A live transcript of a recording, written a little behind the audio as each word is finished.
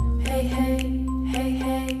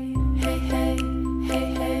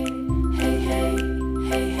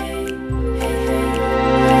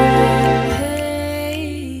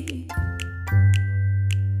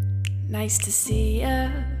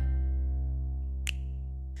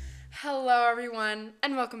Hello, everyone,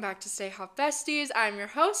 and welcome back to Stay Hot Besties. I'm your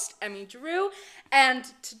host, Emmy Drew, and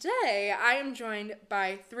today I am joined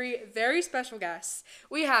by three very special guests.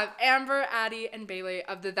 We have Amber, Addie, and Bailey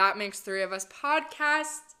of the That Makes Three of Us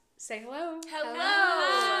podcast. Say hello.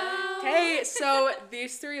 Hello. Okay, so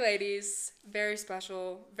these three ladies, very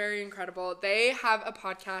special, very incredible. They have a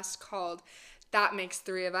podcast called That Makes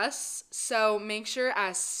Three of Us. So make sure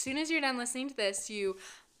as soon as you're done listening to this, you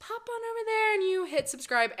pop on over there and you hit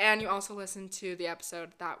subscribe, and you also listen to the episode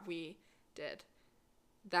that we did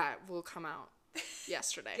that will come out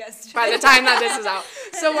yesterday. By the time that this is out.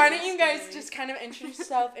 So why don't you guys just kind of introduce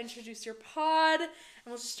yourself, introduce your pod, and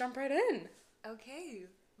we'll just jump right in. Okay.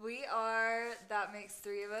 We are That Makes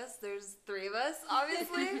Three of Us. There's three of us,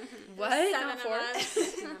 obviously. What? There's Not four? of us.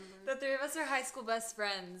 The three of us are high school best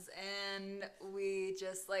friends, and we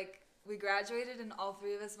just, we graduated, and all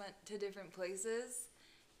three of us went to different places.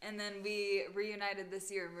 And then we reunited this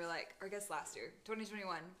year, and we were like, or I guess last year,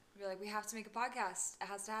 2021. We were like, we have to make a podcast. It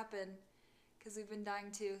has to happen, because we've been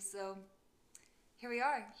dying to. So here we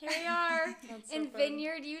are. Here we are So in fun.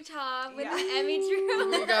 Vineyard, Utah, with Yeah. Emmy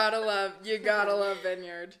Drew. You gotta love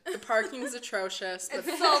Vineyard. The parking's atrocious, but,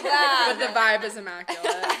 It's so bad. but the vibe is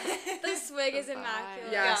immaculate. The swig is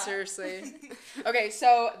immaculate. Yeah, Yeah. seriously. Okay,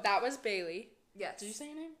 so that was Bailey. Yes. Did you say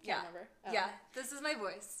your name? Yeah. Can't remember. Oh. Yeah. This is my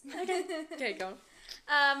voice. Okay, go.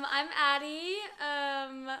 I'm Addie.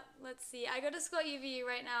 Let's see. I go to school at UVU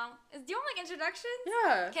right now. Do you want introductions?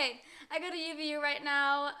 Yeah. Okay. I go to UVU right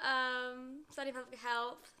now. Study public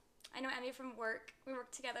health. I know Emmy from work. We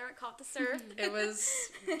work together at Call to Surf. It was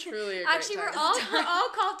truly a great Actually, time. we're all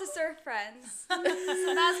Call to Surf friends. So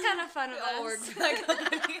that's kind of fun with It all us. works for that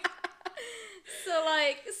company. So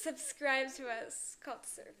subscribe to us. Call to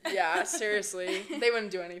Surf. Yeah, seriously. They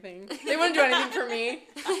wouldn't do anything. They wouldn't do anything for me.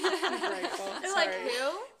 I'm grateful. They're Sorry. like,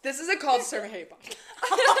 who? This is a call to serve a hate podcast.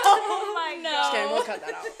 Oh my Just kidding, god. we'll cut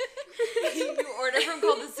that out. You order from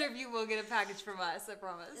Call to Serve, you will get a package from us, I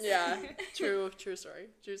promise. Yeah, true story.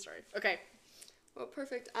 Okay. Well,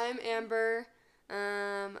 perfect. I'm Amber.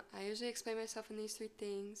 I usually explain myself in these three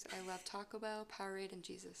things. I love Taco Bell, Powerade, and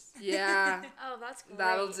Jesus. Yeah, Oh, that's great.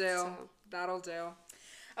 that'll do. So- That'll do.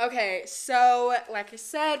 Okay, so like I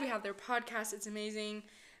said, we have their podcast. It's amazing.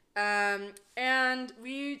 And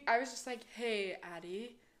I was just like, hey,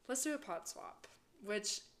 Addie, let's do a pod swap.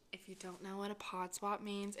 Which, if you don't know what a pod swap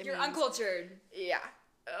means, it You're means, uncultured. yeah.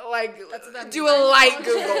 That's what that Do means. a light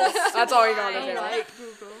Google. That's all you gotta do. Like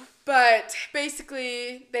Google. But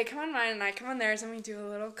basically, they come on mine and I come on theirs, and we do a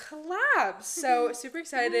little collab. So super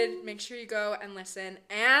excited. Make sure you go and listen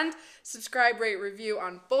and subscribe, rate, review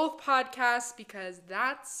on both podcasts, because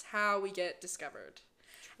that's how we get discovered.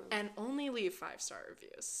 True. And only leave 5-star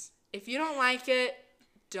reviews. If you don't like it,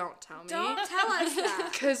 don't tell me. Don't tell us that.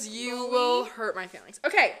 Because you Will will hurt my feelings.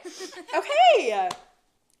 Okay. Okay.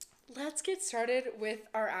 Let's get started with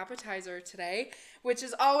our appetizer today, which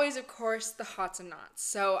is always, of course, the hots and knots.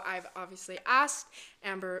 So I've obviously asked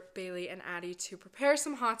Amber, Bailey, and Addie to prepare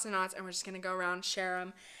some hots and knots, and we're just going to go around, share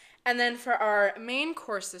them. And then for our main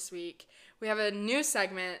course this week, we have a new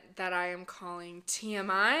segment that I am calling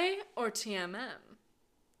TMI or TMM.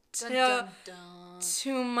 Dun, dun, dun.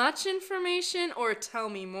 Too much information or tell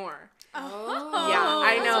me more. Oh. Yeah,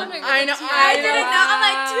 I know. wondering I what know. the I TMI didn't I know.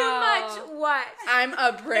 I'm like, too much. What? I'm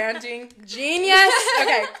a branding genius.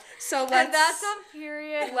 Okay, so let's And that's on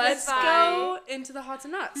period. let's Goodbye. go into the hots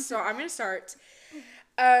and nuts. So I'm gonna start.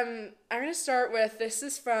 I'm gonna start with, this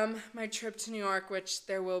is from my trip to New York, which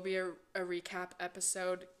there will be a recap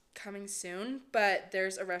episode coming soon. But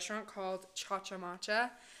there's a restaurant called Cha Cha Matcha,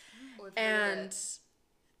 We've heard of and it.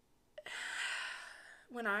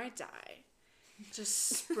 when I die, just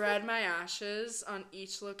spread my ashes on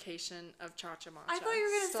each location of Cha Cha Matcha. I thought you were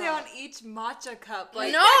going to say Stop. on each matcha cup. No,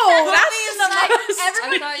 Like, that's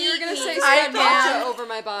disgusting. I thought you were going to say I spread am matcha over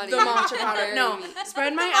my body. the matcha powder. Bury No, me.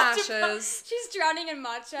 spread my ashes. She's drowning in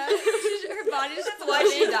matcha. Her body just why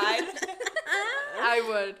she died. I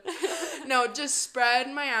would. No, just spread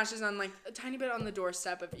my ashes on like a tiny bit on the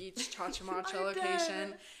doorstep of each Cha Cha Matcha I'm location,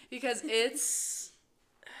 dead. because it's,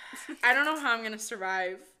 I don't know how I'm gonna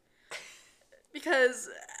survive, because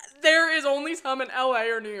there is only some in LA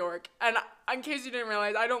or New York, and in case you didn't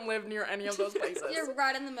realize, I don't live near any of those places. You're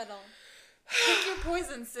right in the middle. Pick your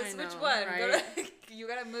poison, sis. I Which know, one? right? You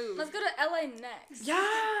gotta move. Let's go to LA next.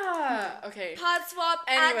 Yeah. Okay. Pod swap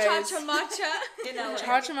Anyways. at Cha Cha Matcha. In LA.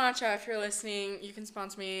 Cha Cha Matcha, if you're listening, you can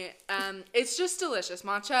sponsor me. It's just delicious.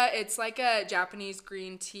 Matcha, it's like a Japanese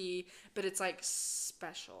green tea, but it's like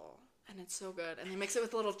special. And it's so good. And they mix it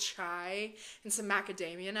with a little chai and some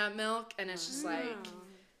macadamia nut milk, and it's just like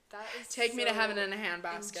That is Take me to so heaven in a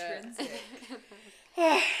handbasket. intrinsic.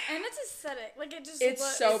 And it's aesthetic. Like it just It's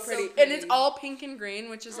looks so so pretty. pretty. And it's all pink and green,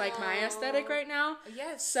 which is like my aesthetic right now.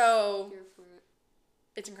 Yes. So Here for it.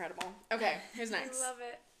 it's incredible. Okay, who's next? I love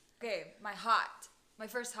it. Okay, my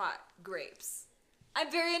first hot, grapes. I'm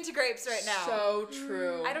very into grapes right now. So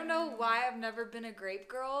true. I don't know why I've never been a grape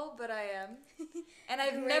girl, but I am. And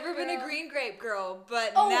I've Grape never been a girl. green grape girl,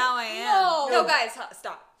 but Oh, now I am. no. No, guys,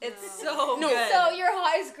 stop. It's so No. good. So your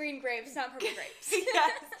hot is green grapes, not purple grapes.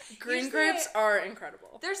 yes. Green Usually grapes are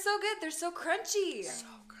incredible. They're so good. They're so crunchy. So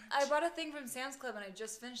good. I bought a thing from Sam's Club and I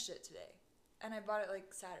just finished it today. And I bought it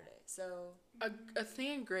like Saturday. So A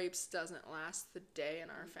thing of grapes doesn't last the day in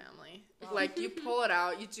our family. Like you pull it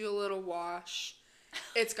out, you do a little wash,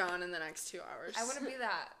 it's gone in the next 2 hours. I want to be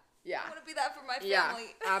that. Yeah. I want to be that for my Yeah,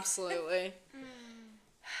 family. absolutely.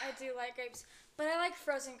 I do like grapes, but I like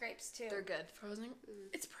frozen grapes too. They're good. Frozen,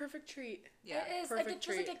 it's a perfect treat. Yeah. It is like perfect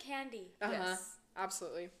it feels like treat. a candy. Uh-huh. Yes.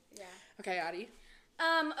 Absolutely. Yeah. Okay, Addie.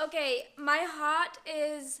 Okay, my hot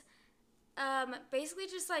is basically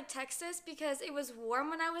just like Texas because it was warm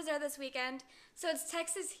when I was there this weekend. So it's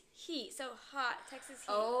Texas heat, so hot Texas heat.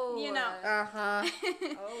 Oh. You know. Uh-huh.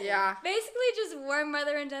 Oh. Yeah. Basically, just warm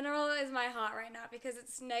weather in general is my hot right now because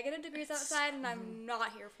it's negative degrees outside and I'm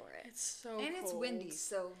not here for it. It's so And it's cold. windy,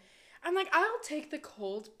 so I'm like, I'll take the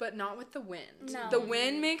cold, but not with the wind. No. The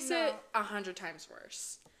wind makes No. it 100 times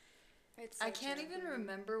worse. It's so I can't true. even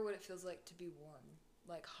remember what it feels like to be warm,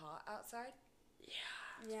 like hot outside.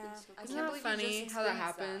 Yeah. I Isn't can't that believe you funny just how that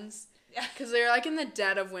experienced that. happens? Yeah. Because they're like in the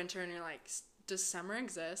dead of winter and you're like, does summer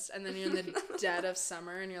exist? And then you're in the dead of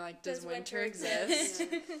summer and you're like, does winter exist?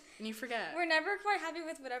 And you forget. We're never quite happy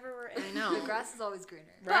with whatever we're in. I know. The grass is always greener.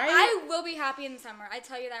 But Right? I will be happy in the summer. I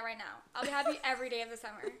tell you that right now. I'll be happy every day of the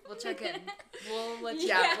summer. We'll check in. We'll let you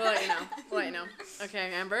Yeah, Yeah. we'll let you know. We'll let you know.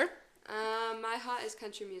 Okay, Amber? My hot is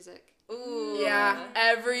country music. Ooh. Yeah,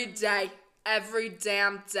 every day. Every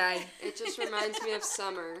damn day. It just reminds me of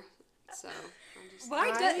summer. So I'm just Why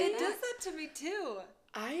I- does it does that to me too?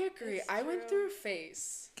 I agree. It's I went true. through a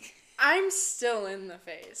phase. I'm still in the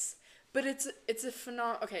phase. But it's a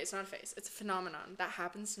okay, it's not a phase. It's a phenomenon that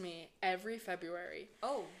happens to me every February.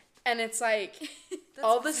 Oh. And it's like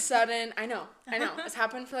all of a sudden, I know. It's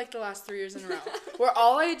happened for like the last 3 years in a row. Where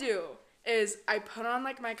all I do is I put on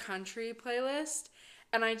like my country playlist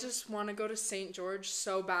and I just want to go to St. George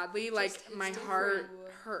so badly. Like my heart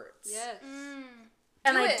hurts. Yes.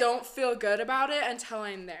 And Do I it. don't feel good about it until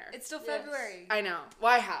I'm there. It's still Yes. February. I know.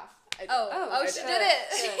 Well, I have. I do. Oh, I she do. did it.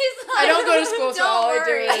 Good. He's I don't go to school, so Don't all I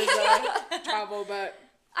worry. do is travel, but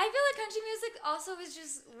I feel like country music also is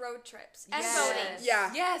just road trips and Yes. boating.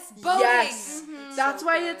 yeah. Yes, boating. Yes. Mm-hmm. That's So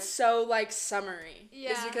why good. it's so like summery.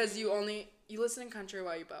 Yeah. Is because you listen to country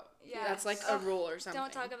while you boat. Yeah. That's like a rule or something.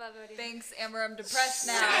 Don't talk about boating. Thanks, Amber. I'm depressed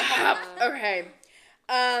now. Stop. Okay.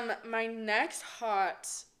 My next hot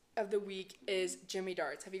of the week is Jimmy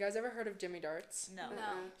Darts. Have you guys ever heard of Jimmy Darts? No.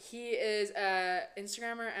 No. He is a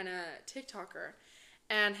Instagrammer and a TikToker.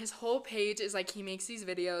 And his whole page is like he makes these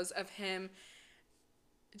videos of him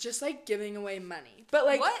just like giving away money. But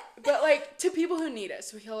like What? but like to people who need it.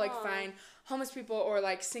 So he'll like find homeless people or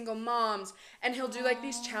like single moms and he'll do like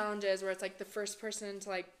these challenges where it's like the first person to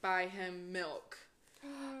like buy him milk.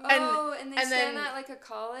 Oh, and they and stand then- at like a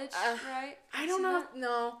college, right? I don't know.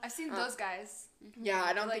 No. I've seen those guys. Yeah,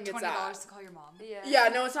 I don't Like think it's $20 that. to call your mom. Yeah. Yeah,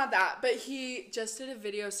 no, it's not that. But he just did a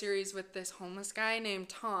video series with this homeless guy named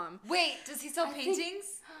Tom. Wait, does he sell I think- paintings?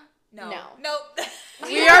 No. No. Nope.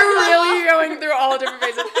 We are really going through all different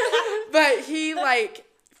phases. But he like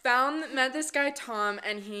met this guy Tom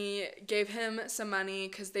and he gave him some money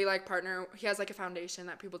because they like partner. He has like a foundation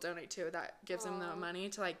that people donate to that gives him the money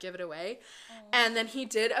to like give it away. And then he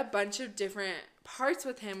did a bunch of different parts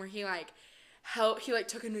with him where he like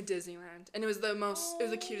took him to Disneyland and it was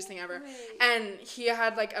the cutest thing ever. And he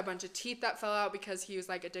had like a bunch of teeth that fell out because he was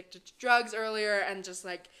like addicted to drugs earlier and just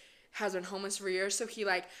like has been homeless for years. So he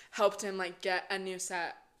like helped him like get a new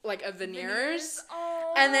set like of veneers.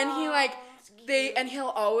 Oh. And then he like he'll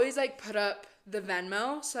always like put up the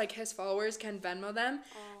Venmo so like his followers can Venmo them.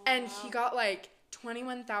 And he got like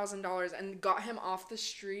 $21,000 and got him off the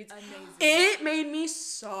streets. Amazing. It made me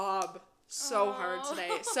sob so hard today.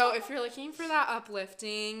 So if you're looking for that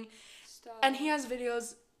uplifting, Stop. and he has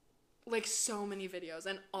videos, like so many videos,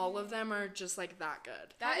 and all of them are just like that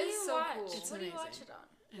good. That How do is you so watch? cool. It's What do you watch amazing. it on?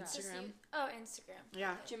 Just Instagram. Oh, Instagram.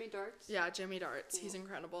 Yeah. Jimmy Darts. Yeah, Jimmy Darts. He's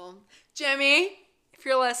incredible. Jimmy, if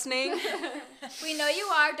you're listening, We know you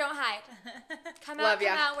are. Don't hide. Come Love out. ya.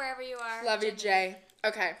 Come out wherever you are. love you, Jay.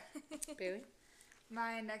 Okay. Bailey?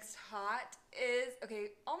 My next hot is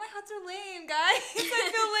all my hots are lame, guys. I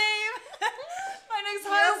feel lame. My next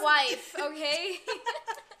hot Your is wife, okay?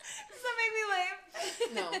 Does that make me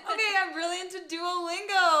lame? No. Okay, I'm really into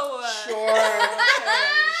Duolingo. Sure. Okay,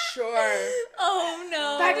 sure. Oh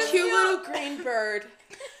no. That cute little green bird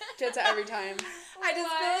gets it every time. I just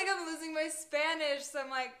feel like I'm losing my Spanish, so I'm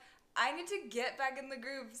like, I need to get back in the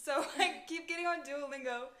groove. So I keep getting on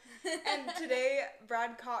Duolingo. And today,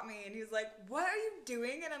 Brad caught me, and he was like, "What are you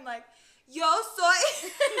doing?" And I'm like, "Yo soy."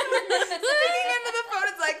 Speaking into the phone,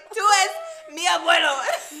 it's like, "Tú es mi abuelo."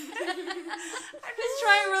 I'm just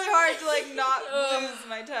trying really hard to like not lose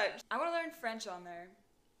my touch. I want to learn French on there,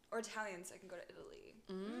 or Italian, so I can go to Italy.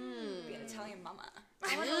 Be an Italian mama.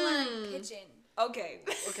 I want to learn pigeon. Okay.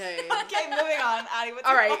 Okay. Okay, moving on. Addie, what's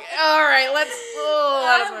All your right. hot? All right. Let's. Oh,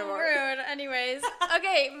 that's my I'm mark. rude. Anyways,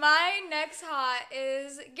 okay, my next hot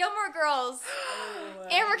is Gilmore Girls.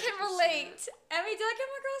 Amber can relate. Emmy, do you like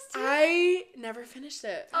Gilmore Girls too? I never finished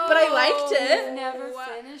it, but I liked it. Never What?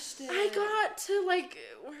 finished it. I got to like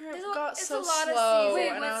where There's it a- got it's so a lot of slow, seasons. Wait,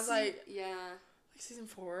 and I what was like, Yeah. like season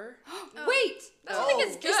 4. Wait. I don't think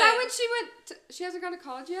it's Is good. that when she went? She hasn't gone to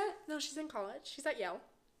college yet. No, she's in college. She's at Yale.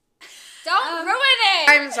 Don't ruin it.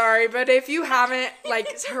 I'm sorry, but if you haven't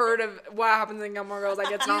like heard of what happens in Gilmore Girls,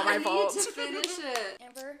 like it's not my You fault. need to finish it.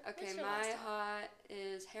 Amber, Okay, what's your my last hot? hot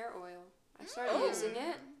is hair oil. I started Oh. using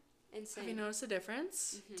it. Insane. Have you noticed a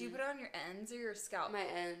difference? Do you put it on your ends or your scalp? My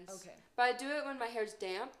ends. Okay. But I do it when my hair's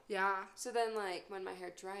damp. Yeah. So then, like, when my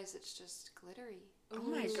hair dries, it's just glittery. Oh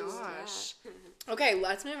my It's just- gosh. yeah. Okay,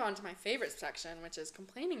 let's move on to my favorite section, which is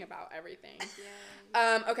complaining about everything.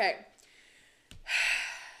 Yay. Okay.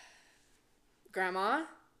 Grandma,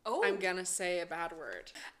 Oh. I'm gonna say a bad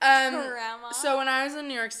word. Grandma. So when I was in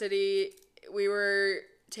New York City, we were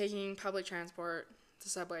taking public transport, the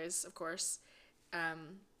subways, of course.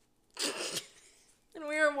 And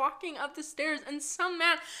we were walking up the stairs, and some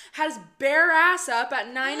man had his bare ass up at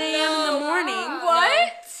 9 a.m. in the morning.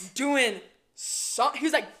 What? Doing he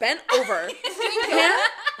was like bent over.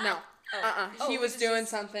 No. He was doing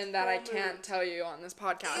something that I can't tell you on this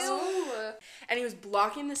podcast. Ew. And he was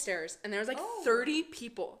blocking the stairs, and there was like 30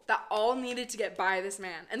 people that all needed to get by this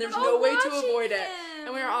man, and there's no way to watching avoid it. him.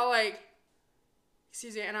 And we were all like,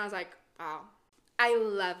 "Excuse me," and I was like, "Wow, I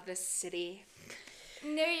love this city."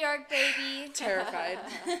 New York, baby. Terrified.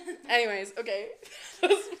 Anyways, okay.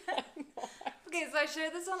 Okay, so I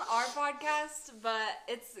shared this on our podcast, but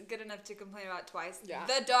it's good enough to complain about twice. Yeah.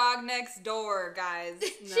 The dog next door, guys.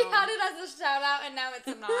 She had it as a shout out, and now it's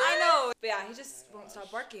a not. I know. But yeah, he just won't stop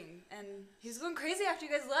barking. And he was going crazy after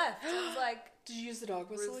you guys left. I was like, Did you use the dog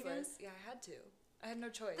whistle again? ruthless. Yeah, I had to. I had no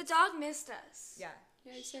choice. The dog missed us. Yeah.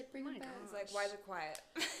 Yeah, you said bring Oh it my back. I was like, why is it quiet?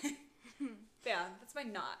 Yeah, that's my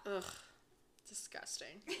not. Ugh,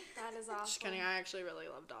 disgusting. That is awful. Just kidding. I actually really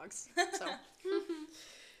love dogs. So.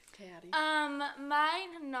 Okay, Addie.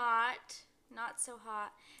 Mine not so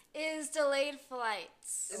hot, is delayed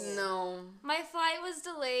flights. No. My flight was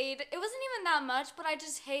delayed. It wasn't even that much, but I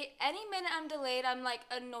just hate any minute I'm delayed. I'm like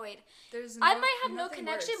annoyed. There's I might have no nothing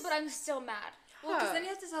connection, worse. but I'm still mad. Well, because then you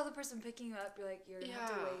have to tell the person picking you up, you're like, you're going to have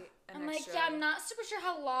to Yeah. wait an I'm like, extra. yeah, I'm not super sure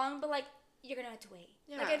how long, but like, you're gonna have to wait.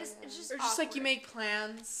 Like, Yeah. it's just Or just like you awkward. make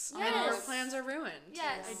plans and your Yes. plans are ruined.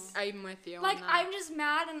 Yes. I'm with you. Like, on that. I'm just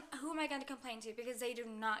mad, and who am I going to complain to? Because they do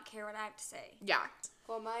not care what I have to say. Yeah.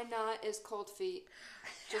 Well, my not is cold feet.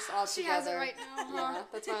 Just all She together. has it right now, huh? Yeah,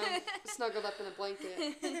 that's why I'm snuggled up in a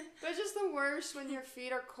blanket. But it's just the worst when your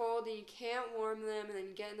feet are cold and you can't warm them, and then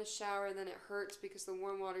you get in the shower and then it hurts because the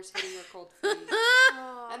warm water's hitting your cold feet.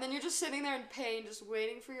 And then you're just sitting there in pain, just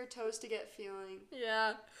waiting for your toes to get feeling.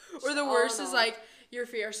 Yeah. Or the Just worst all is in all. like your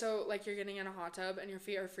feet are so like you're getting in a hot tub and your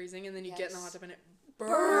feet are freezing and then you get in the Yes. hot tub and it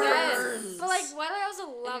burns. Yes. But like, why do I also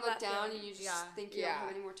And love you look that down feeling? and you just Yeah. think you Yeah. don't have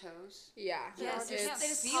any more toes. Yeah. Yes, you they can't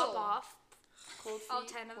just feel. pop off. Cold feet. All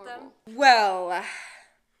 10 of them. horrible. Well,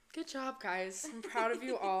 good job, guys. I'm proud of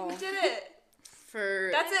you all We did it. for.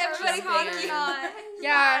 That's it, everybody. jumping Honk in. Not.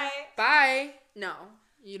 Yeah. Bye. No,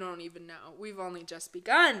 you don't even know. We've only just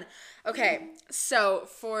begun. Okay, so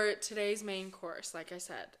for today's main course, like I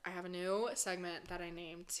said, I have a new segment that I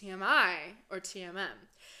named TMI or TMM,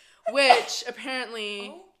 which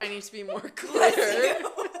apparently I need to be more clear.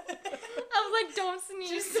 I was like, don't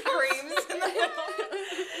sneeze. Screams.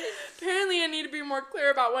 Apparently, I need to be more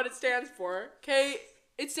clear about what it stands for. Okay,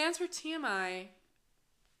 it stands for TMI.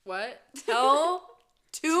 What? Tell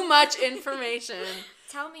too much information.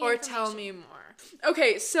 Tell me. Or tell me more.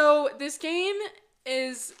 Okay, so this game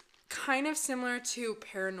is kind of similar to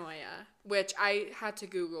Paranoia, which I had to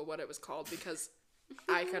Google what it was called because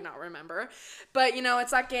I could not remember. But, you know,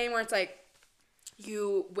 it's that game where it's like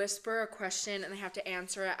you whisper a question and they have to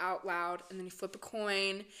answer it out loud, and then you flip a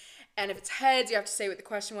coin, and if it's heads, you have to say what the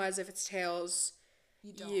question was. If it's tails,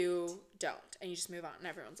 you don't. And you just move on, and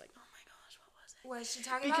everyone's like, oh my gosh, what was it? Was she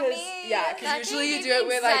talking Because, about me? yeah, because That usually you gave do me it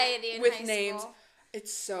with, anxiety like, in with high names. school.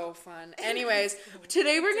 It's so fun. Anyways,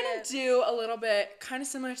 today we're going to do a little bit, kind of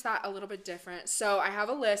similar to that, a little bit different. So I have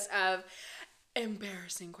a list of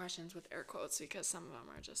embarrassing questions with air quotes because some of them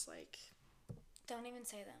are just like... Don't even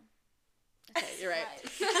say them. Okay, you're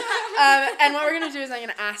right. And what we're going to do is I'm going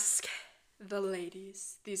to ask the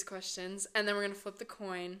ladies these questions, and then we're going to flip the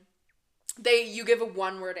coin. You give a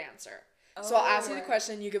one-word answer. So I'll ask you the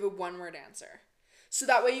question, you give a one-word answer. So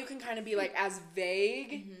that way you can kind of be like as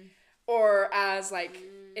vague or as like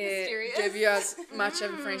give you as much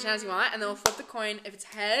information as you want, and then we'll flip the coin. If it's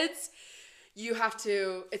heads,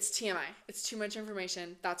 it's TMI. It's too much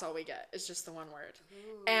information. That's all we get. It's just the one word.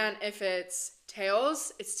 Ooh. And if it's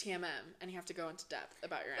tails, it's TMM, and you have to go into depth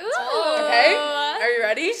about your answer. Ooh. Okay? Are you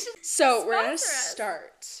ready? So we're going to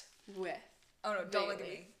start with Oh, no, don't look at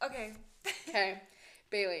me. Okay. Okay.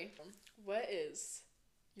 Bailey, what is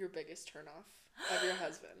your biggest turnoff of your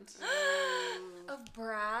husband? Of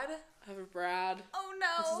Brad? Of Brad. Oh, no.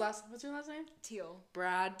 What's your last name? Teal.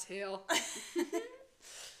 Brad Teal.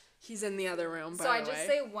 He's in the other room, by So the I way. just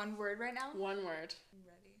say one word right now? One word. I'm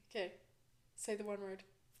ready. Okay. Say the one word.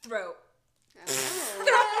 Throat.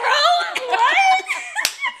 What?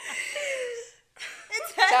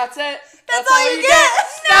 That's it. That's all you get.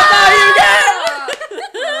 That's all you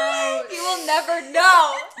get. You will never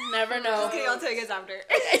know. Never know. Okay, I'll tell you guys after.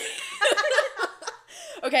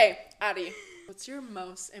 Okay, Addie. What's your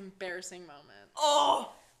most embarrassing moment?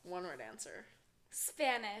 Oh. One word answer.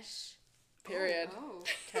 Spanish. Period. Oh.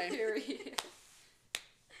 Okay. Period.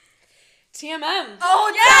 TMM.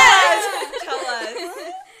 Oh, yes. Tell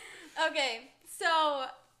us. Okay, so,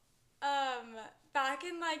 back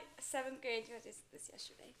in, like, 7th grade, I did this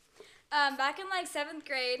yesterday. Back in, like, 7th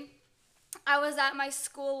grade, I was at my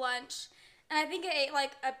school lunch, and I think I ate,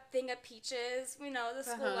 like, a thing of peaches, you know, the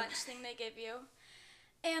school lunch thing they give you.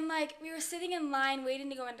 And, like, we were sitting in line waiting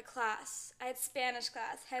to go into class. I had Spanish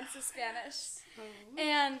class, hence the Spanish.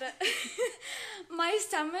 And my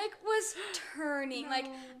stomach was turning, like,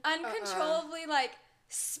 uncontrollably, like,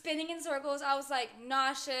 spinning in circles. I was, like,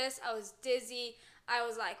 nauseous. I was dizzy. I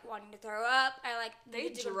was, like, wanting to throw up. I, like,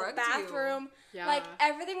 needed to go to the drugged bathroom. Yeah. Like,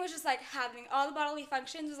 everything was just, like, happening. All the bodily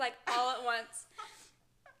functions was, like, all at once.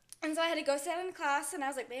 And so I had to go sit in class, and I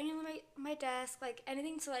was, like, banging on my desk, like,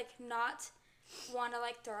 anything to, like, not want to,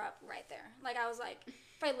 like, throw up right there. Like, I was, like,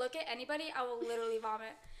 if I look at anybody, I will literally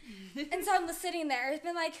vomit. And so I'm sitting there. It's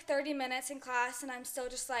been, like, 30 minutes in class, and I'm still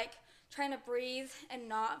just, like, trying to breathe and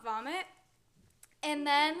not vomit. And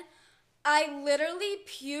then I literally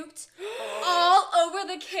puked all over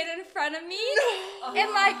the kid in front of me.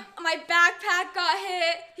 And, like, my backpack got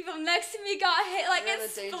hit. People next to me got hit. Like, You're in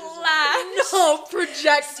it's the danger zone. splashed. No,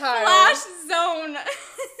 projectile. Splash zone.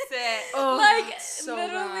 Sit. Oh, Like, that's so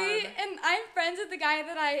literally. bad. And I'm friends with the guy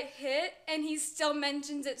that I hit, and he still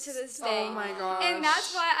mentions it to this day. Oh my gosh. And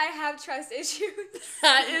that's why I have trust issues.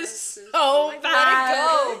 That is so Like, bad.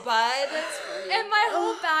 Let it go, bud. And my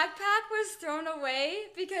whole backpack was thrown away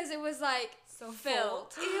because it was, like, So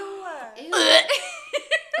filled. Ew.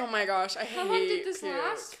 Oh my gosh, I hate How long did this puke.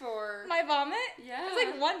 last for? My vomit? Yeah. It was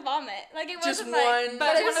like one vomit. Like, it Just wasn't like... one.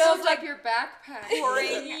 But It it filled was like your backpack.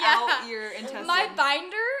 pouring Yeah. out your intestines. My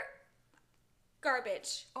binder,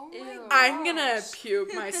 garbage. Oh my Ew. gosh. I'm gonna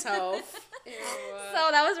puke myself. Ew. So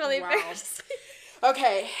that was really Wow. embarrassing.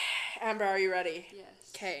 Okay, Amber, are you ready? Yes.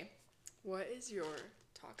 Okay, what is your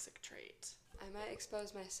toxic trait? I might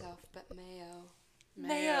expose myself, but mayo.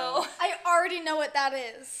 Mayo. I already know what that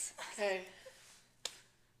is. Okay.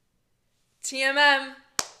 TMM.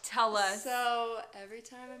 Tell us. So every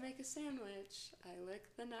time I make a sandwich, I lick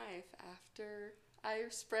the knife after I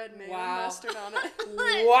spread mayo Wow. and mustard on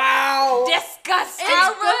it. Wow. Disgusting. It's I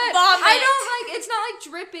good. would vomit. I don't like. It's not like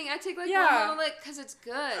dripping. I take like Yeah. one little lick because it's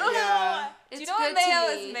good. Yeah. Do you It's know what good to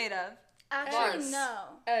mayo me. is made of? Actually, Mars. no.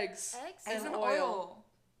 Eggs. Eggs? Eggs And and oil. oil.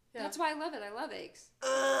 Yeah. That's why I love it. I love eggs.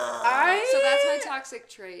 I So that's my toxic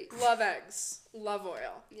trait. love eggs. Love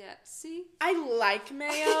oil. Yeah. See. I like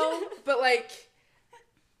mayo, but like,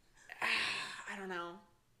 I don't know.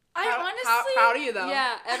 I How- honestly... how do you though?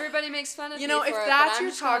 Yeah. Everybody makes fun of You me know, for if it, but that's I'm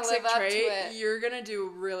your just gonna toxic live up to trait, it. you're gonna do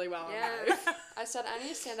really well in Yeah. life. I said I need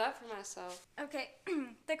to stand up for myself. Okay,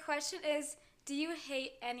 the question is, do you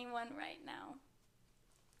hate anyone right now?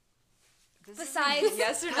 This is Besides,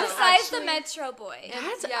 yes or no? besides the Actually- Metro Boy.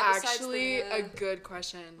 That's Yeah, besides actually the- a good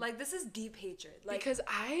question. Like, this is deep hatred. Like, because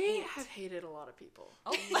I have hated a lot of people.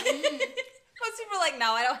 oh. most people are like,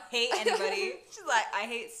 no, I don't hate anybody. She's like, I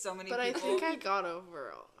hate so many But I people. think I got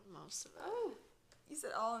over most of it. Oh. You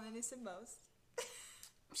said all, and then you said most.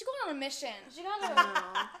 She's going on a mission. She gotta No.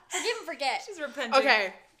 forgive and forget. She's repenting.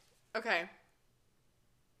 Okay.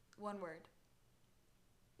 One word.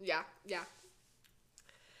 Yeah.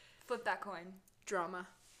 Flip that coin. Drama.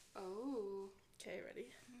 Oh. Okay, ready?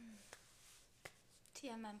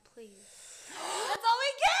 TMM, please. That's all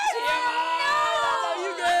we get. That's all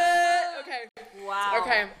you get. Okay. Wow.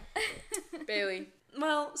 Okay. Bailey.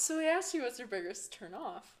 Well, so we asked you what's your biggest turn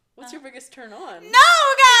off. What's your biggest turn on? No,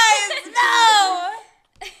 guys, no.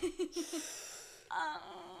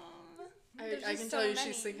 I can just tell so you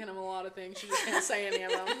many. she's thinking of a lot of things. She just can't say any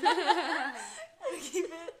of them.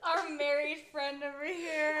 Our married friend over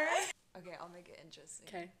here. Okay, I'll make it interesting.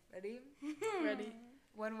 Okay. Ready? Ready?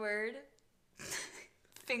 One word.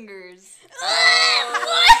 Fingers. At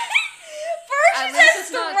First least she it's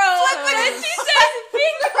says not throat, then toes. she says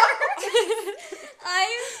fingers.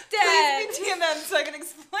 I'm dead. Please be TMM so I can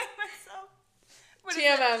explain myself. What is it?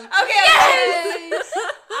 TMM. Okay, Yay.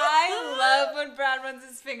 I love when Brad runs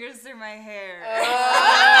his fingers through my hair. Oh,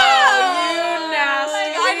 you nasty.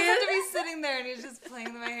 Like, I just have to be sitting there and he's just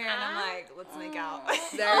playing with my hair and I'm like, let's make out.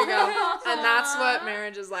 There you go. And that's what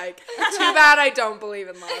marriage is like. Too bad I don't believe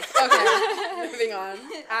in love. Okay, moving on.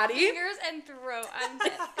 Addie? Fingers and throat. I'm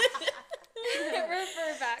dead.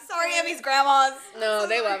 Refer back. Sorry, Emmy's grandmas. No,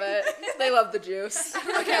 they love it. They love the juice.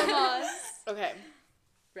 Okay. Grandmas. Okay.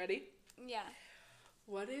 Ready? Yeah.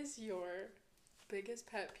 What is your biggest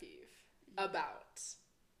pet peeve about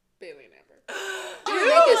Bailey and Amber?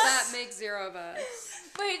 That makes 0 of us.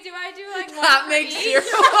 Wait, do I do like one That for makes each? 0.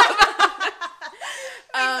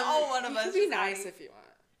 all one of you us. can be just nice funny. if you want.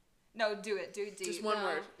 No, do it. Do it deep. Just one No,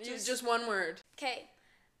 word. Just one word. Okay.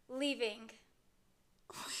 Leaving.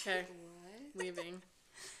 Okay. Leaving.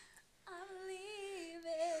 I'm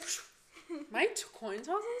leaving. My coin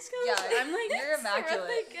tossing skills? Yeah, I'm like you're immaculate.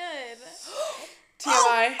 Really good.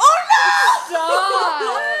 TMI. Oh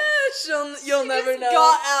You'll never know.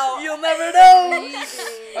 got out. You'll never know. Leaving.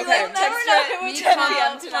 Okay. You'll never know if it Me was 10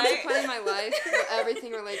 p.m. con- tonight. contemplating my life,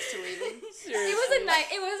 everything relates to leaving. It wasn't nice.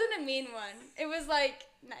 It wasn't a mean one. It was like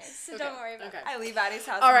nice. So Okay, don't worry about okay. it. I leave Addie's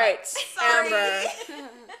house. All I'm right, like, sorry. Amber.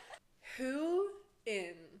 Who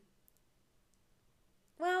in?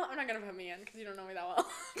 Well, I'm not gonna put me in because you don't know me that well.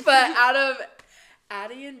 But out of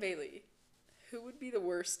Addie and Bailey, who would be the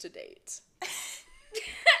worst to date?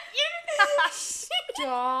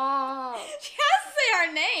 Stop. She has to say our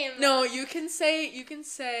name. No, you can say Like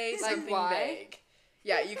something why? vague.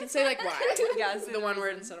 Yeah, you can say like why. Yeah, say the one reason.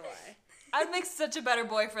 word instead of why. I'd make such a better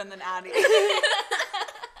boyfriend than Addie.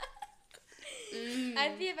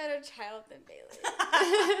 I'd be a better child than Bailey.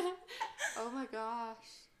 Oh my gosh.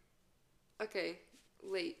 Okay,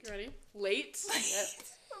 late. You ready? Late. Yep.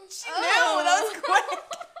 She knew. That was quick.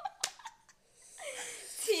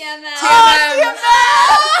 TMM.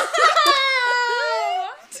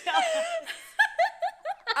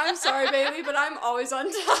 I'm sorry, Bailey, but I'm always on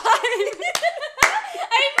time. I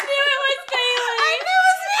knew it was Bailey.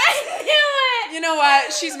 I knew it. You know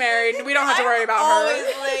what? She's married. We don't have to worry about Always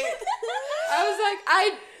her. late. I was like,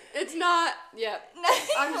 it's not. Yep.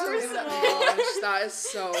 I'm just leaving it Oh alone. gosh, that is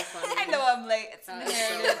so funny. I know I'm late. It's That is so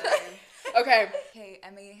inherited. funny. Okay. Hey,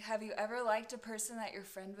 Emmy, have you ever liked a person that your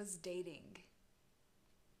friend was dating?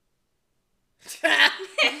 Oh.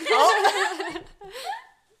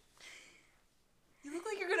 You look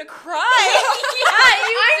like you're gonna cry. Yeah,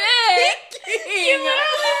 you did. You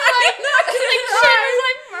literally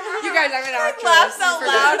like You guys, I'm an actress. Laughs You out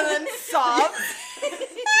forgot. loud and then sobs.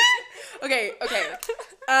 Okay.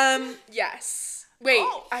 Yes. Wait.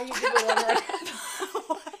 Oh. I give it one word.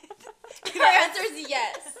 Her answer is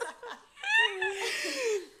yes.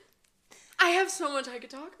 I have so much I could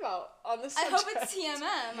talk about on this I subject. hope it's TMM.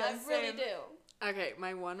 I Yeah, really same. do. Okay,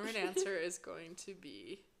 my one word answer is going to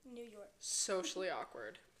be New York. socially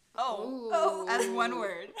awkward. Oh, as one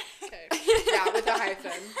word. Okay. Yeah, with a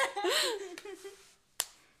hyphen.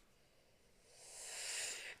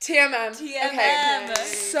 TMM. TMM. Okay.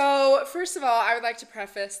 So, first of all, I would like to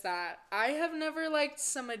preface that I have never liked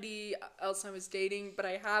somebody else I was dating, but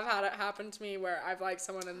I have had it happen to me where I've liked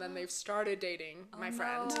someone and then they've started dating my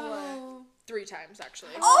friend. Oh. 3 times,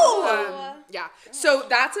 actually. Oh! Yeah. So,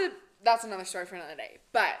 that's another story for another day.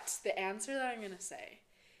 But the answer that I'm going to say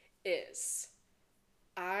is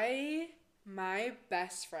my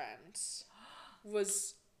best friend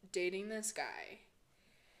was dating this guy.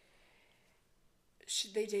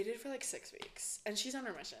 They dated for like 6 weeks, and she's on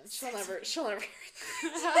her mission. She'll never hear this.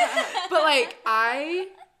 But like I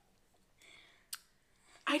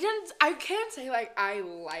can't say like I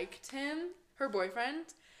liked him. her boyfriend.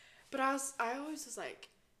 But I always was like,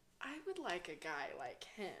 I would like a guy like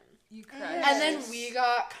him. You cried. And then we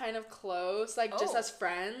got kind of close, like just Oh. as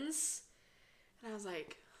friends. And I was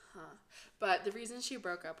like, huh. But the reason she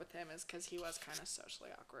broke up with him is because he was kind of socially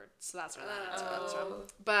awkward. So that's where that answer comes from.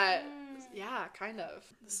 But yeah, kind of.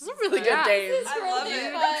 This is a really good game. I love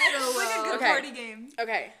it. It's like a good Okay. party game.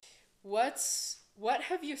 Okay. What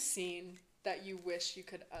have you seen that you wish you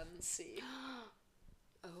could unsee?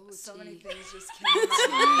 Oh, So tea. many things just came to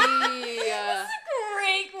my mind. Yeah.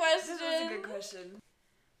 Great This was a question. good question.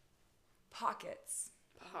 Pockets.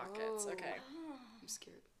 Pockets. Oh. Okay. I'm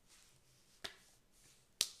scared.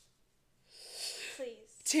 Please.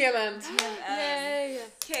 TMM. Yay.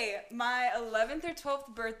 Okay, my 11th or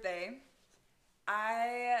 12th birthday,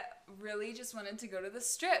 I really just wanted to go to the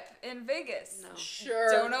Strip in Vegas. No.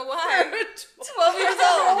 Sure. Don't know why. 12 years old.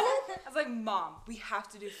 I was like, Mom, we have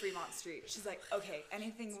to do Fremont Street. She's like, okay,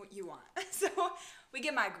 anything you want. So we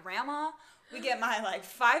get my grandma, we get my like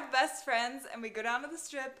 5 best friends, and we go down to the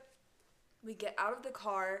Strip. We get out of the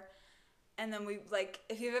car, and then we like,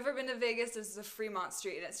 if you've ever been to Vegas, there's a Fremont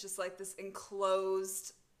Street, and it's just like this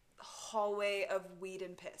enclosed hallway of weed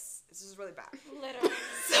and piss. It's just really bad. Literally.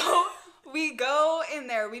 So we go in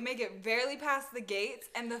there, we make it barely past the gates,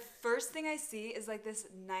 and the first thing I see is like this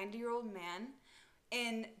 90-year-old man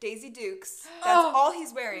in Daisy Dukes. That's all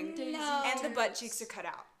he's wearing. No. And the butt cheeks are cut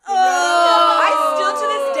out. Oh. I still to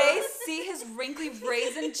this day see his wrinkly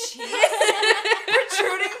raisin cheeks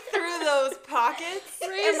protruding through those pockets. and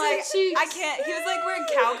Raisin like cheeks. I can't, he was like wearing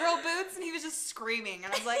cowgirl boots and he was just screaming,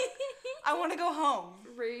 and I was like, I want to go home.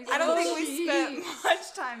 I don't think we spent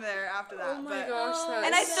much time there after that. Oh my but, gosh, that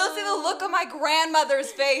and I is still see the look on my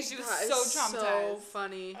grandmother's face. She was that so is traumatized. so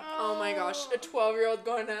funny. Oh my gosh, a 12-year-old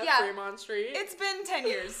going to Yeah. Fremont Street. It's been 10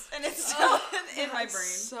 years and it's still in my brain.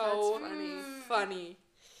 So That's funny.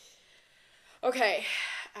 Okay,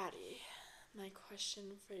 Addie, my question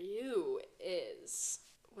for you is,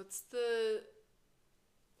 what's the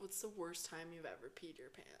worst time you've ever peed your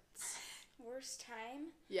pants? Worst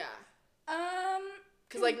time? Yeah, Um.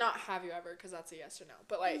 cause like not have you ever, cause that's a yes or no.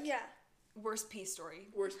 But like Yeah. Worst pee story.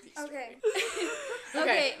 worst pee story. Okay. Okay.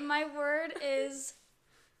 Okay. My word is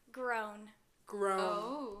grown. Grown.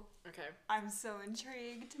 Oh. Okay. I'm so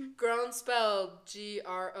intrigued. Grown spelled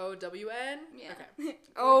GROWN. Yeah. Okay.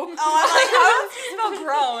 Oh. Oh, I'm like, how does it spell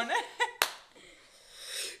grown?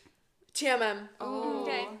 TMM. Oh.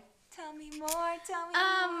 Okay. Tell me more, tell me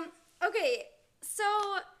more. Okay. So,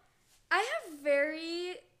 I have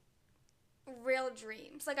very real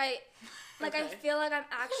dreams. Like I Okay. feel like I'm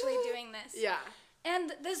actually doing this. Yeah.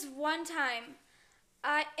 And this one time,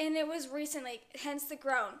 and it was recently, hence the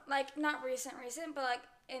grown. Like not recent, but like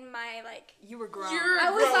in my like. You were grown. You're I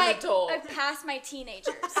was grown like adult. past my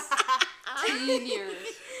teenagers. Teen years.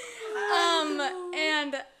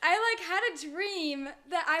 And I like had a dream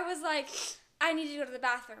that I was like, I need to go to the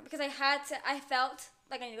bathroom because I felt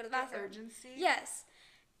like I need to go to the bathroom. urgency. Yes.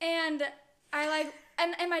 And I like,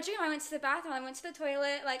 and in my dream, I went to the bathroom, I went to the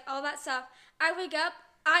toilet, like all that stuff. I wake up,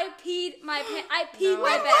 I peed my my bed.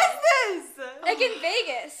 What's this? Like in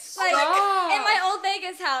Vegas. Like Stop. in my old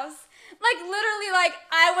Vegas house. Like literally, like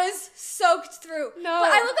I was soaked through. No.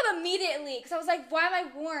 But I woke up immediately because I was like, why am I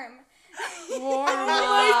warm? Warm. And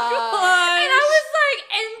I was like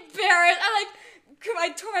embarrassed. I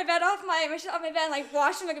tore my bed off my shit off my bed and like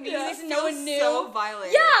washed them like immediately so no one knew. So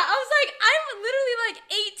violated. Yeah, I was like, I'm literally like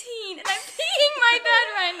 18 and I'm peeing my bed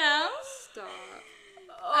right now. Stop.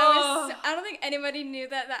 I don't think anybody knew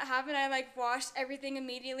that happened. I like washed everything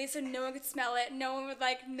immediately so no one could smell it. No one would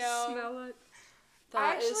like know. Smell it.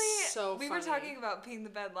 That is Actually, so we funny. were talking about peeing the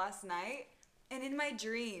bed last night, and in my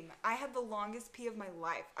dream, I had the longest pee of my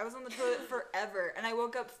life. I was on the toilet forever, and I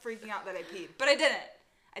woke up freaking out that I peed. But I didn't.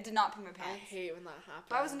 I did not pee my I pants. hate when that happens.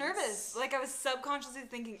 But I was nervous. Like, I was subconsciously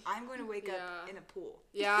thinking, I'm going to wake up Yeah. in a pool.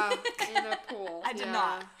 Yeah. In a pool. I did Yeah.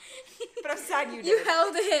 not. But I'm sad you You did.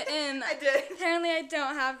 held it in. I did. Apparently, I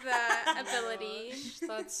don't have that ability.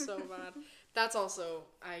 That's so bad. That's also,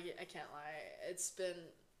 I can't lie, it's been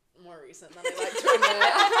more recent than I like to admit.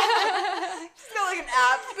 She's got like an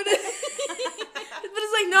app. But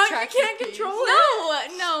it's like, no, you Track can't your peas. control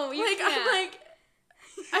it. No, you Like, can't. I'm like,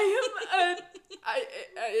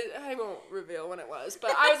 I won't reveal when it was,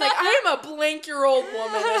 but I was like, I am a blank-year-old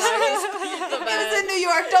woman, and I just peed the It bed. was in New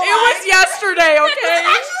York, don't It lie. was yesterday, okay?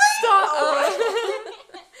 Stop. Oh.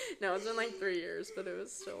 No, it's been like 3 years, but it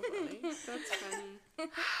was still funny. That's funny.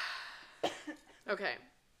 Okay.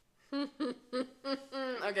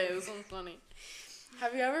 Okay, this one's funny.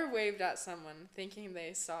 Have you ever waved at someone thinking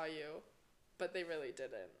they saw you, but they really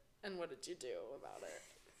didn't? And what did you do about it?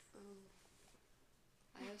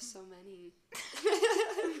 I have so many.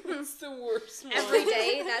 It's the worst one. Every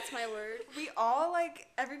day, that's my word. We all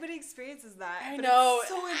everybody experiences that. I but know. It's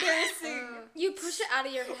so embarrassing. You push it out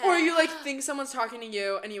of your head. Or you think someone's talking to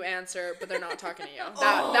you and you answer, but they're not talking to you.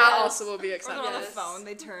 That also will be Or accepted. on the Yes. phone,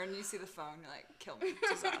 they turn, you see the phone, you're like, kill me.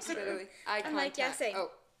 Disaster. Literally. Eye I'm like, yeah, contact. same.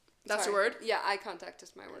 Oh, That's sorry. your word? Yeah, eye contact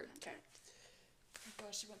is my word. Okay. Oh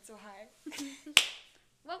gosh, she went so high.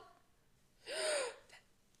 Well,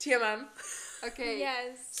 TMM. Okay.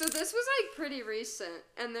 yes. So this was pretty recent,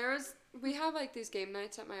 and we have these game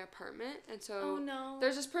nights at my apartment, and so Oh, no.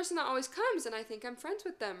 there's this person that always comes, and I think I'm friends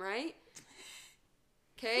with them, right?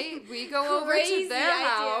 Okay, we go over Crazy to their idea.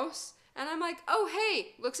 house, and I'm like, oh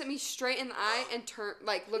hey, looks at me straight in the eye and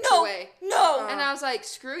looks No. away, No! and I was like,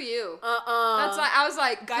 screw you. That's I was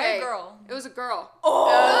like, Guy or okay. girl? It was a girl,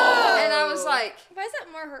 Oh! and I was like, Why is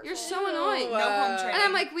that more hurtful? you're so annoying. No home training. And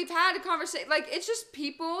I'm like, we've had a conversation. It's just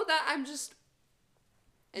people that I'm just.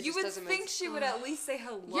 It You just would doesn't make think she would at least say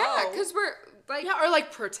hello. Yeah, because we're Yeah, or I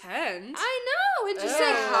pretend. know, and just say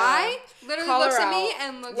Ugh. hi. Literally Call looks her at me out.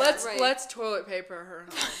 and looks Let's right. toilet paper her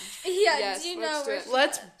home. Yeah, Yes, do you let's know do where it. she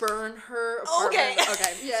Let's lives? burn her apartment. Okay.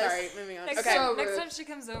 Okay. Yes. Sorry. Moving on. Next, Okay. So next rude. time she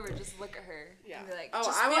comes over, just look at her. Yeah. And be like, Oh,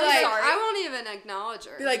 just I be would like, like- sorry. I won't even acknowledge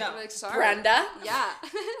her. Be like, I'm sorry. Brenda. Yeah.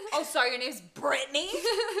 Oh, sorry, your name's Brittany?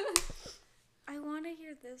 I want to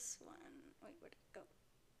hear this one. Wait, where'd it go?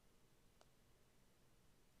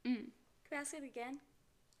 Mm. Can we ask it again?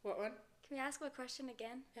 What one? Can we ask a question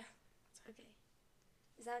again? Yeah. Okay.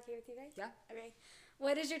 Is that okay with you guys? Yeah. Okay.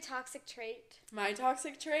 What is your toxic trait? My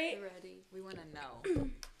toxic trait? Ready. We want to know.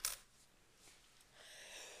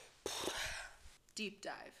 Deep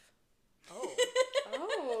dive. Oh.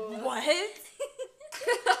 Oh. What?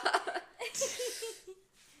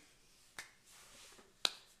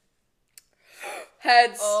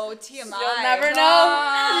 Heads. Oh, TMI. You'll never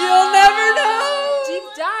know. You'll never know. Deep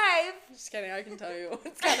dive. Just kidding. I can tell you.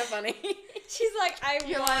 It's kind of funny. She's like, I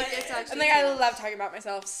You're want like, it. it's actually. And I love talking about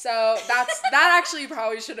myself. So that actually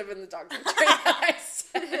probably should have been the toxic trait that I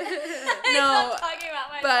said. I No, love talking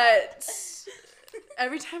about myself. but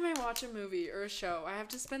every time I watch a movie or a show, I have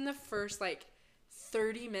to spend the first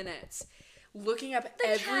 30 minutes looking up The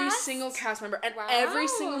every cast? single cast member and Wow. every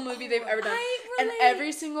single movie they've ever done I and relate.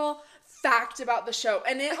 every single fact about the show,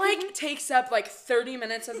 and it takes up 30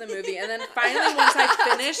 minutes of the movie, and then finally once I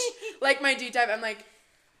finish my deep dive, I'm like,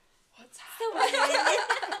 what's happening?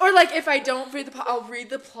 Or if I don't read the plot, I'll read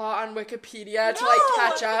the plot on Wikipedia to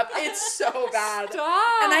catch up. It's so bad.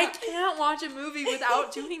 Stop. And I can't watch a movie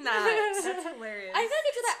without doing that. That's hilarious. I feel like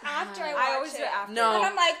I do that after I watch I always it. do it after. No. And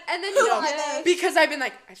I'm like, And then who you are know, they? Because I've been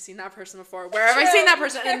I've seen that person before. Where have I seen that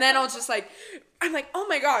person? And then I'll just I'm like, oh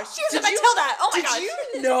my gosh. Did you tell that? Oh my Did gosh.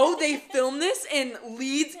 you know they filmed this in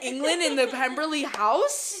Leeds, England, in the Pemberley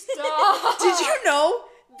House? Stop. Did you know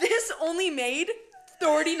this only made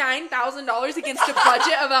 $39,000 against a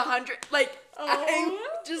budget of $100?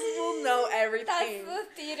 I just will know that's everything the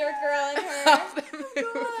theater girl in her. about the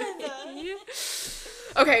movie.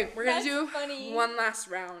 Okay, we're gonna That's do funny. one last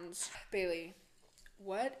round. Bailey,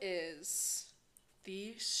 what is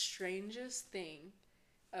the strangest thing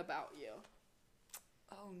about you?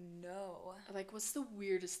 Oh no. What's the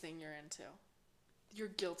weirdest thing you're into? Your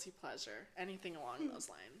guilty pleasure. Anything along those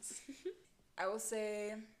lines. I will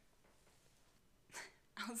say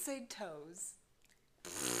toes.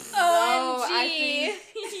 OMG. I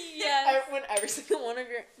yes. when every single one of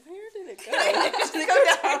your... Where did it go? Did it go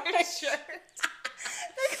down your shirt?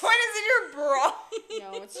 The coin is in your bra.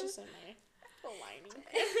 No, it's just in my lining.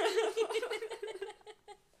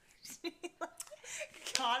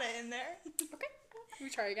 Got it in there. Okay. Can we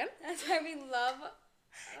try again? That's why we love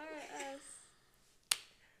us.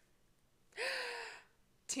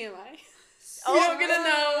 TMI. Oh. We don't get to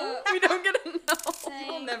know. We don't get to know.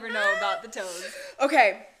 We'll never know about the toes.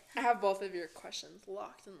 Okay. I have both of your questions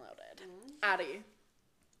locked and loaded. Addie,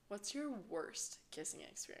 what's your worst kissing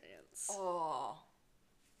experience? Oh.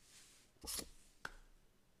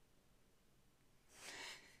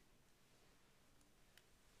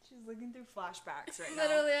 She's looking through flashbacks right now.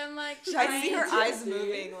 Literally, I'm like, I see her trying eyes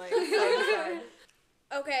moving like side to side.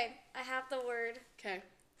 to- Okay, I have the word Okay.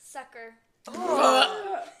 sucker.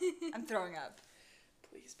 Oh. I'm throwing up.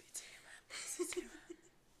 Please be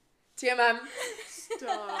TMM. TMM.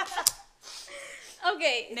 Stop.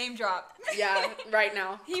 Okay, Name drop. Yeah, right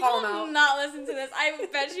now. he Call will him out. not listen to this. I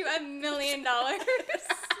bet you $1 million.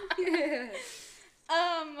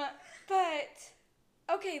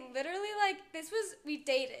 But okay, literally, we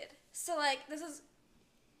dated. So this was,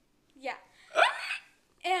 yeah.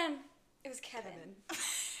 And it was Kevin.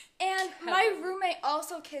 And my roommate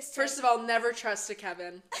also kissed him. First of all, never trust a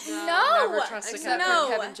Kevin. No. Never trust a Except Kevin. No.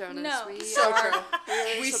 for Kevin Jonas. No. We So are- true.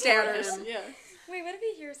 we're We stand supporters. him. Yeah. Wait, what if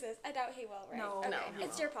he hears this? I doubt he will, right? No. Okay. No, he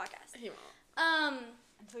It's your podcast. He won't.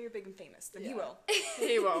 Until you're big and famous, then he Yeah. will.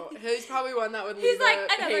 He won't. He's probably one that would leave He's like a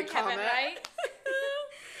another hate Kevin, comment. right?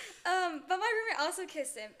 But my roommate also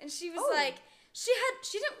kissed him, and she was Oh. like, she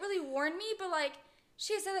didn't really warn me, but like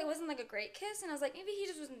she had said it wasn't like a great kiss, and I was like, maybe he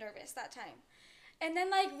just was nervous that time. And then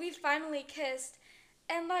like we finally kissed,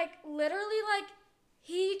 and like literally like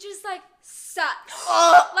he just like sucks,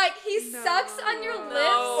 like he sucks on your lips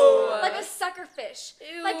No. like a sucker fish,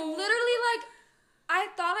 like literally like. I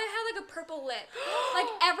thought I had like a purple lip, like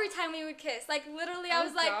every time we would kiss. Like literally, I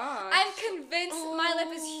was like, gosh. I'm convinced my lip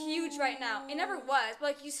is huge right now. It never was, but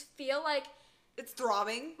like you feel like It's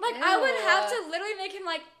throbbing. I would have to literally make him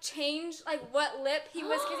like change like what lip he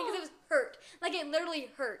was kissing because it was hurt. Like it literally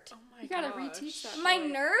hurt. Oh my You gotta gosh. reteach that. My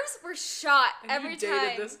nerves were shot And every you dated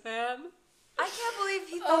time. this man? I can't believe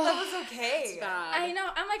he thought that was okay. It's bad. I know.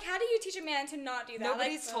 I'm like, how do you teach a man to not do that?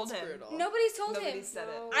 Nobody's like, told him. brutal. Nobody's told him. Nobody said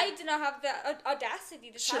it. I did not have the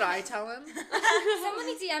audacity to Should tell I him. tell him?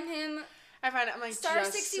 Somebody DM him. I find it. I'm like Star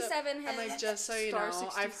just 67 I'm like, just so you Star know,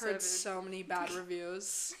 I've 67. heard so many bad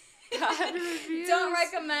reviews. Bad reviews. Don't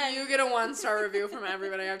recommend. You get a 1-star review from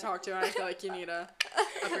everybody I've talked to, and I feel like you need to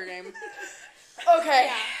up your game.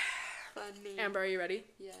 Okay. Funny. Amber, are you ready?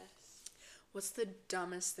 Yes. What's the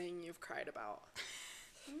dumbest thing you've cried about?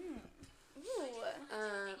 Ooh.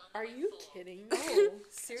 Are you kidding? Oh,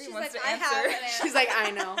 Siri She's wants like, to I answer. have an answer. She's like,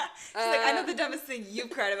 I know. She's like, I know the dumbest thing you've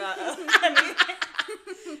cried about.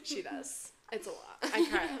 She does. It's a lot. I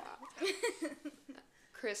cry a lot.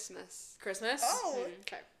 Christmas. Christmas? Oh.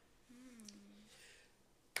 Okay.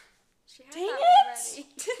 She has Dang that it!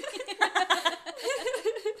 already.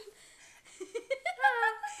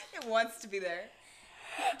 It wants to be there.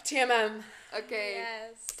 TMM. Okay.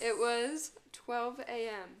 Yes. It was 12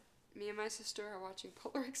 a.m. Me and my sister are watching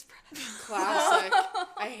Polar Express. Classic.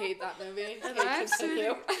 I hate that movie. And Okay, I'm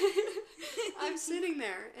continue. I'm sitting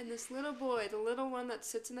there, and this little boy, the little one that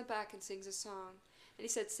sits in the back and sings a song, and he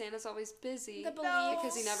said Santa's always busy The belief.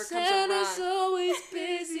 because he never comes Santa's around. always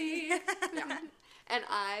busy. Yeah. And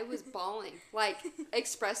I was bawling, like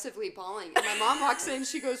expressively bawling. And my mom walks in,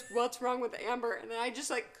 she goes, "What's wrong with Amber?" And I just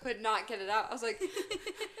like could not get it out. I was like,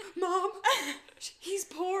 "Mom, he's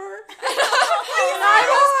poor." And I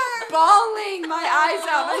was bawling my eyes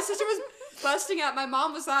out. My sister was busting out. My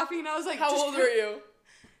mom was laughing, and I was like, How just old were you?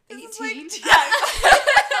 18.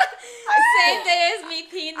 Same day as me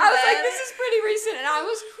peeing the I was bed. like, this is pretty recent, and I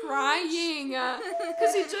was crying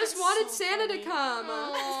because he just wanted Santa to come.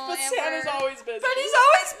 Aw, But Amber. Santa's always busy. But he's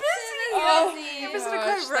always busy. Oh, busy. Amber's gonna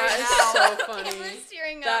gosh, cry right that now. is so funny. Amber's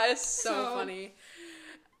tearing up. That is so So- funny.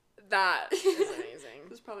 That is amazing. It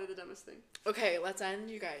was probably the dumbest thing. Okay, let's end,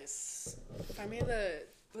 you guys. Find me the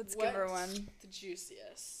Let's give her what's one. the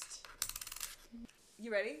juiciest.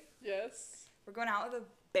 You ready? Yes. We're going out with a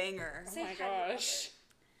banger. Oh Say my hi to Robert. gosh.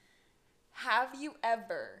 Have you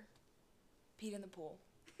ever peed in the pool?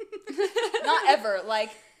 Not ever, like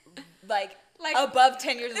above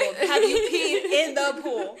 10 years old. Have you peed in the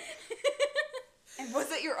pool? And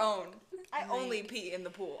was it your own? I only pee in the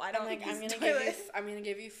pool. I don't use I'm gonna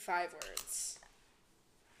give you 5 words.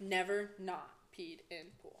 Never not peed in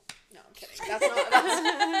pool. No, I'm kidding. That's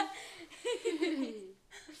not.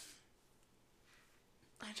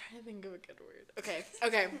 I'm trying to think of a good word. Okay, I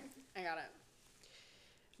got it.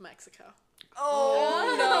 Mexico.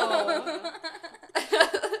 Oh no!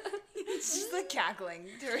 It's just like cackling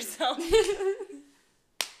to herself.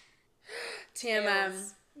 TMM.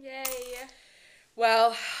 Yay.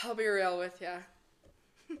 Well, I'll be real with ya.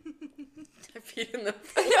 I peed in the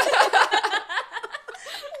pool.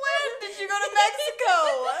 When did you go to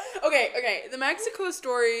Mexico? Okay. The Mexico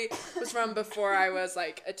story was from before I was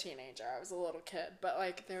like a teenager. I was a little kid, but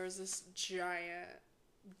like there was this giant,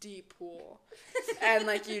 deep pool, and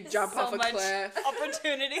like you jump off a much cliff,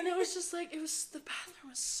 opportunity. and it was just like the bathroom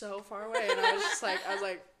was so far away, and I was like,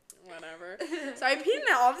 whatever. So I peed in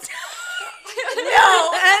it all the time.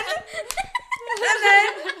 No. and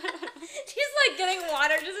then. She's like getting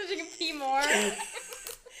water just so she can pee more.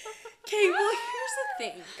 Okay, well, here's the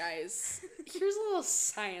thing, guys. Here's a little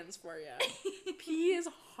science for you. Pee is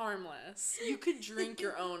harmless. You could drink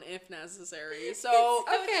your own if necessary. So,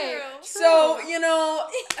 Okay. True. so you know,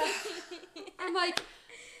 I'm like,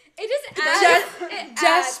 It just adds. It adds.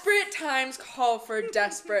 desperate times call for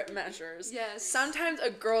desperate measures. yes. Sometimes a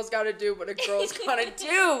girl's got to do what a girl's got to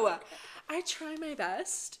do. I try my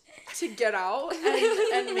best to get out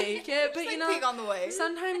and make it, but you know, Pig on the way.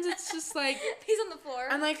 sometimes it's just like, He's on the floor.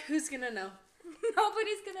 I'm like, who's gonna know?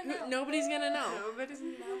 Nobody's gonna know. Nobody's gonna know. Nobody's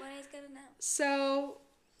gonna know. So,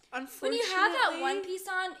 When unfortunately, you have that one piece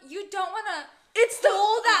on, you don't wanna it's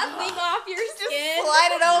pull that thing off your skin.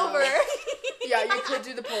 Slide it over. Yeah, you could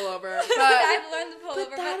do the pullover, but I've learned the pullover,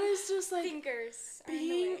 but that is just like fingers are in the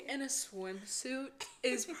being way. in a swimsuit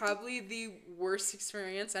is probably the worst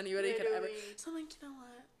experience anybody could ever. Literally. So I'm like, you know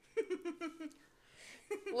what?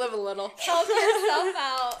 Live a little. Help yourself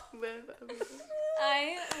out. Live a little.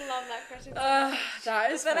 I love that question.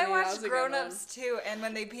 That is Then funny. I That watched was a good Grown one. Ups too, and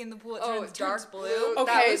when they pee in the pool, it Oh, turns it turns dark blue. blue.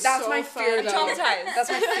 Okay, That was that's so my fear funny. though. Traumatized. That's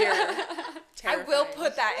my fear. I will Terrifying.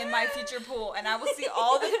 put that in my future pool, and I will see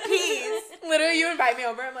all the peas. Literally, you invite me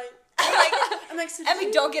over. I'm like, so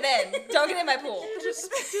Emmy, don't get in. Don't get in my pool.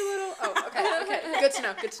 just do a little. Oh, okay. Good to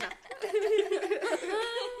know. Good to know.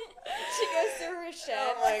 She goes through her shed.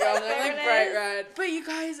 Oh my god, There I'm it like bright is. red. But you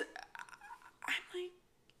guys,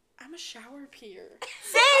 I'm a shower peer.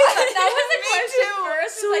 That was the question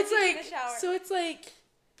first. So was it's like, like, the shower. so it's like,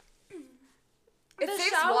 It The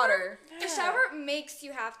saves shower? water. The shower makes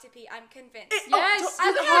you have to pee. I'm convinced. Yes, I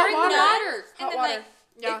with think hot you're water. nuts. Hot And then, water. like,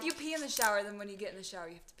 Yeah, If you pee in the shower, then when you get in the shower,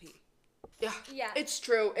 you have to pee. yeah, Yeah. it's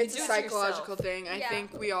true. It's a do it to psychological yourself. thing. I Yeah.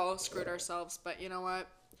 think we all screwed ourselves, but you know what?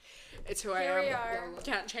 It's who I Here am. we are.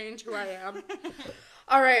 Can't change who I am.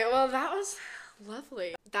 All right. Well, that was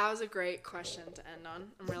lovely. That was a great question to end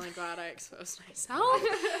on. I'm really glad I exposed myself.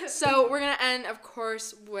 So we're gonna end, of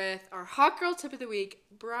course, with our hot girl tip of the week,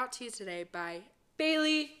 brought to you today by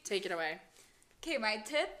Bailey. Take it away. Okay, my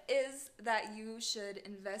tip is that you should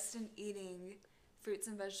invest in eating fruits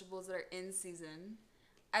and vegetables that are in season.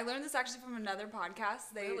 I learned this actually from another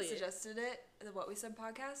podcast. They Really? suggested it, the What We Said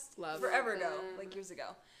podcast, Love forever ago, them. like years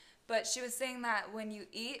ago. But she was saying that when you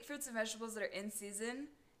eat fruits and vegetables that are in season,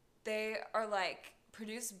 they are like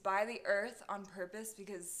produced by the earth on purpose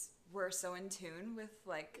because we're so in tune with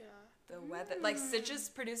like the weather. Like citrus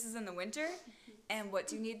produces in the winter, and what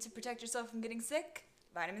do you need to protect yourself from getting sick?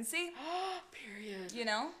 Vitamin C. Period. You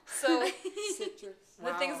know, so Citrus.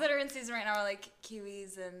 the things that are in season right now are like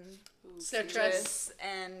kiwis and Citrus. citrus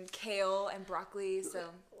and kale and broccoli. So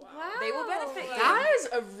Wow. they will benefit you. That is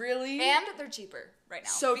a really And they're cheaper right now.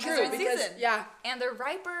 so because true they're in because season. yeah. And they're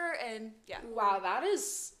riper and yeah. Wow, that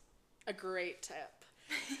is a great tip.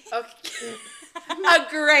 Okay. A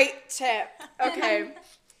great tip. Okay.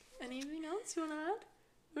 Anything else you want to add?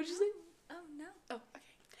 What'd you say? Oh no. Oh,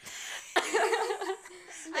 okay.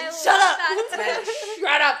 I Shut love up. that.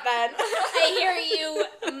 Shut up then. I hear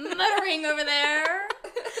you muttering over there.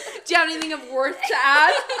 Do you have anything of worth to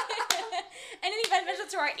add? Anything beneficial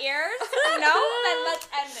to our ears? No? Then let's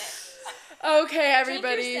end it. Okay,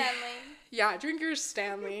 everybody. Drink your Stanley. Yeah, drink your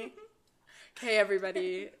Stanley. Okay,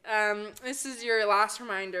 everybody. This is your last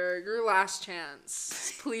reminder, your last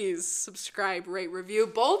chance. Please subscribe, rate, review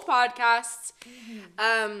both podcasts.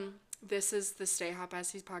 This is the Stay Hot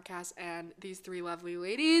Besties podcast, and these three lovely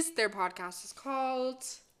ladies, their podcast is called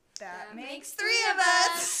That makes three of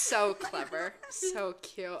us. So Clever. So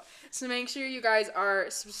cute. So make sure you guys are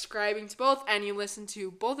subscribing to both and you listen to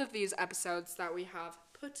both of these episodes that we have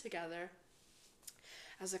put together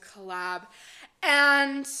as a collab.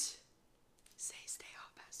 And say Stay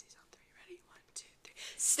Hot Besties on 3. Ready? 1, 2, 3.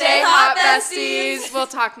 Stay Hot Besties. We'll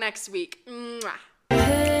talk next week. Mwah.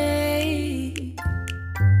 Hey,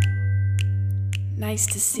 nice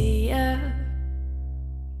to see ya.